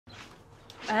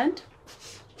And?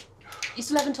 You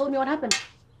still haven't told me what happened.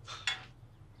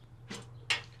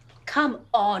 Come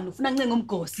on.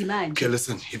 Okay,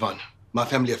 listen, Ivan. My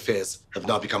family affairs have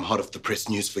now become hot off the press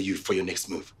news for you for your next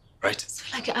move, right? So,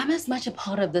 like, I'm as much a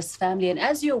part of this family, and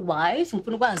as your wife,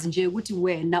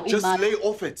 just lay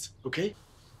off it, okay?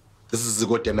 This is a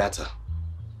good matter.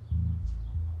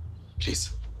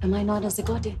 Please. Am I not a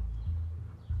Zigote?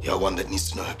 You're one that needs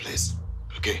to know her place,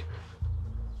 okay?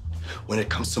 When it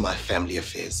comes to my family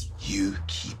affairs, you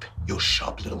keep your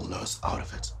sharp little nose out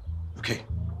of it, okay?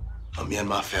 Now, me and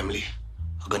my family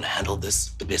are gonna handle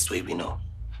this the best way we know.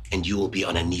 And you will be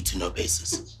on a need-to-know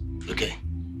basis, okay?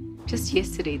 Just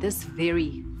yesterday, this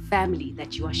very family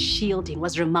that you are shielding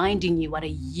was reminding you what a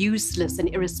useless and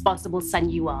irresponsible son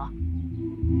you are.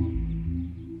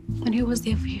 And who was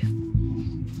there for you?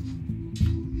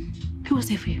 Who was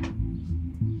there for you?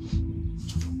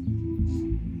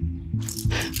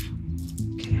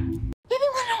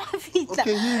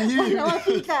 Okay,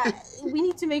 we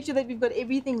need to make sure that we've got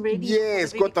everything ready.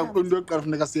 Yes, got the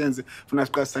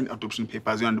adoption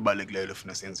papers.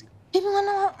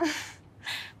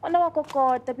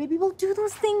 Baby, we'll do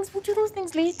those things. We'll do those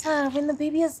things later when the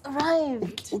baby has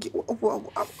arrived. Okay, I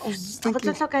was just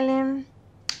thinking.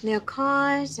 A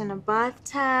cot and a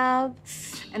bathtub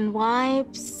and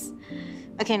wipes.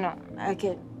 Okay, no, a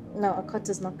cot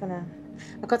is not gonna.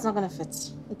 A cot's not gonna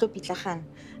fit.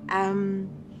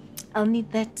 I'll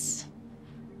need that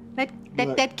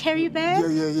carry bag.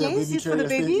 Yeah. Yes, Baby for the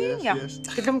baby. Yes.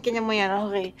 Get them Kenya moyana,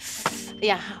 okay.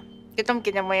 Yeah, get them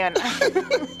Kenya moyana.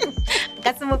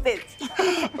 Got some of it.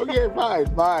 Okay,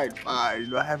 fine. I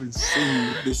haven't seen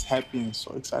you this happy and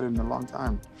so excited in a long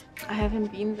time. I haven't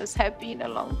been this happy in a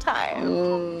long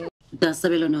time. Does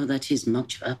Sabelo know that he's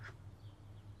knocked you up?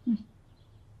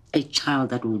 A child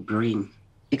that will bring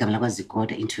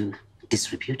Zikode into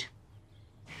disrepute?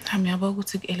 I'm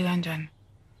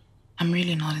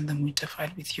really not in the mood to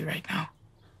fight with you right now.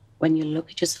 When you look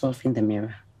at yourself in the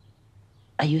mirror,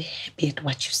 are you happy at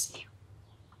what you see?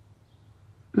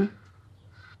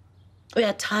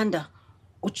 Uyathanda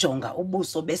ujonga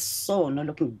ubuso besono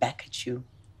looking back at you,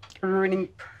 ruining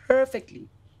perfectly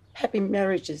happy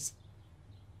marriages.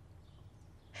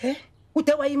 Hey,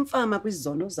 ude wayimfama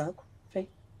kwizono zakho, Faye.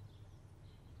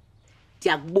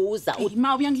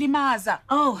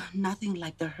 Oh, nothing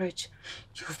like the hurt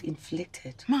you've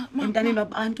inflicted. Emntaneni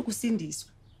wabantu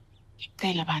kuSindiswa.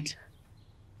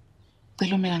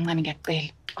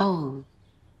 Oh,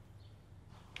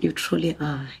 you truly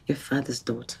are your father's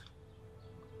daughter.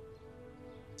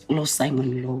 Lo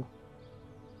Simon Law.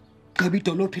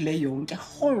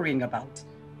 Whoring about.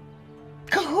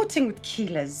 Cahooting with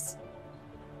killers.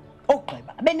 Oh,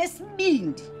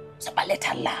 benesibindi.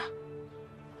 Sabaletha la.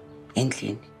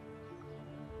 Endlini.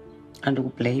 And who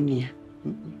blame you?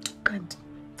 Can't.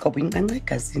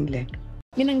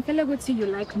 You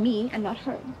like me and not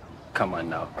her. Come on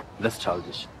now. That's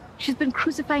childish. She's been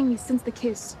crucifying me since the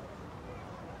kiss.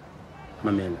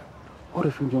 Mamela, what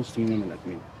if you don't see me like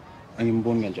me? I'm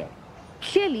born Ganja.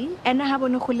 Clearly, I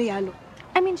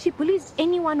mean, she bullies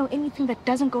anyone or anything that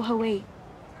doesn't go her way.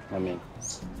 Mamela,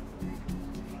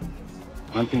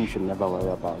 one thing you should never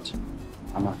worry about.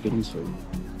 I'm not feelings for you.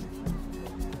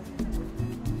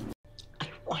 I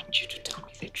want you to tell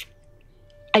me the truth.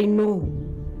 I know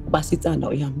Basitana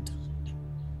Oyamta.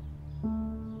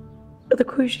 But the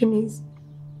question is,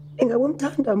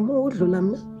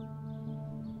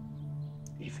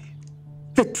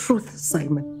 the truth,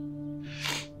 Simon.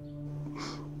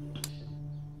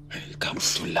 When it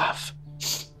comes to love,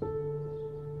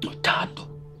 Otando,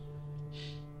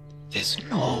 there's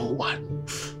no one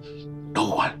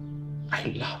I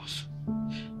love.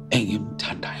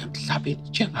 Engimthandayo emhlabeni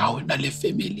njengawe nale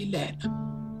family lena.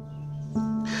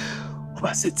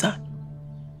 Ubasithanda.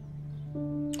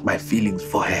 My feelings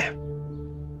for her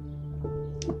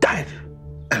died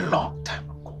a long time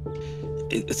ago.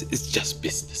 It's just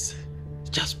business.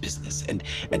 Just business. And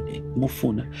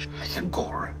Mufuna, I can go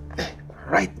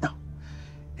right now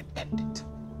and end it.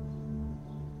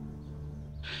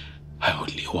 I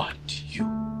only want you.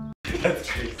 That's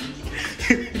crazy.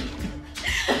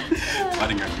 I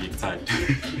think I'm being tired.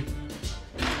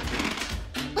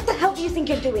 What the hell do you think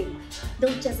you're doing?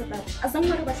 Don't just about it. As long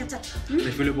as I feel like I can't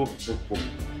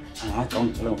tell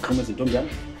you come as a dumb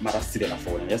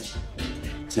yes.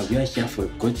 So we are here for a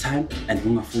good time and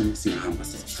we're going to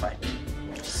is fine.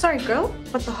 Sorry, girl,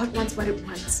 but the hot wants what it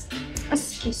wants.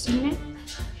 Excuse me.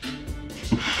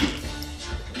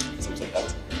 Something like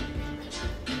that.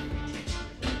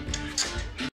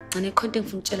 And I can't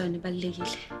from Chelani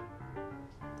Balegile.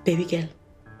 Baby girl.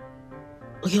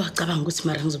 Okay, wacabanga ukuthi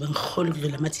mara ngizoba ngihole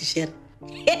ukudlula amathishera.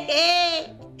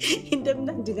 into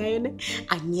emnandi ngayona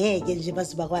angeke nje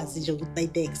basibakwazi nje ukuthi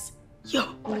nayitex. Yo,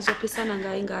 ngizophisana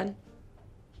ngayo ingane.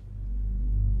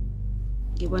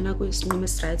 Ngibona kuyisinqumo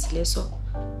esiright leso.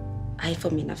 Hayi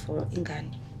for mina for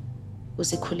ingane.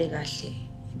 Usikhule kahle,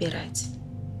 ibe right.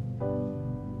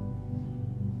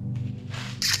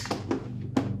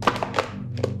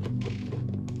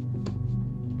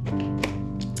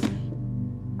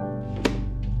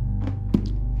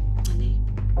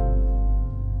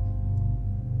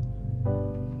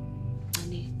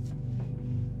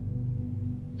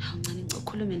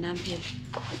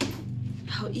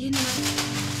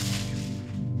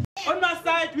 On my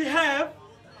side, we have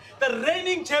the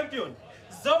reigning champion,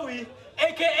 Zoe,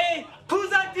 aka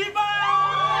Kuza Diva!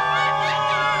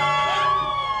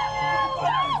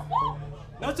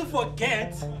 Not to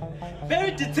forget,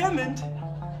 very determined,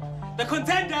 the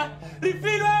contender,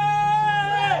 Rifilwe!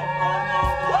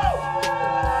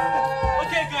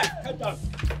 Okay, guys, calm down.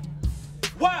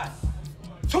 1,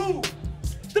 2,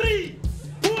 3,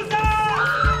 Kuza!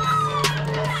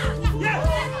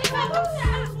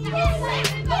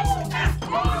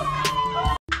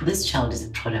 This child is a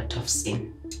product of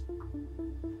sin.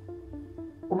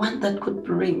 One that could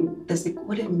bring the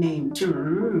Sikole name to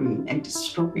ruin and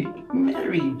destroy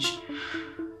marriage.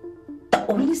 The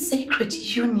only sacred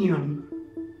union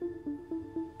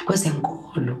was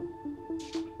Nkolo.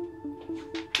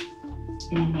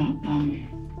 Mama,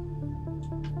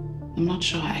 I'm not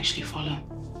sure I actually follow.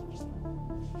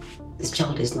 This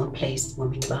child is not placed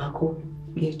women Bako.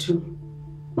 Me too.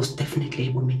 Most definitely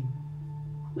a woman.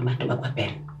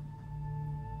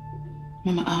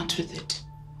 Mama, out with it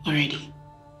already.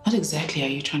 What exactly are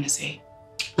you trying to say?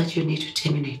 That you need to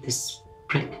terminate this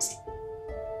pregnancy.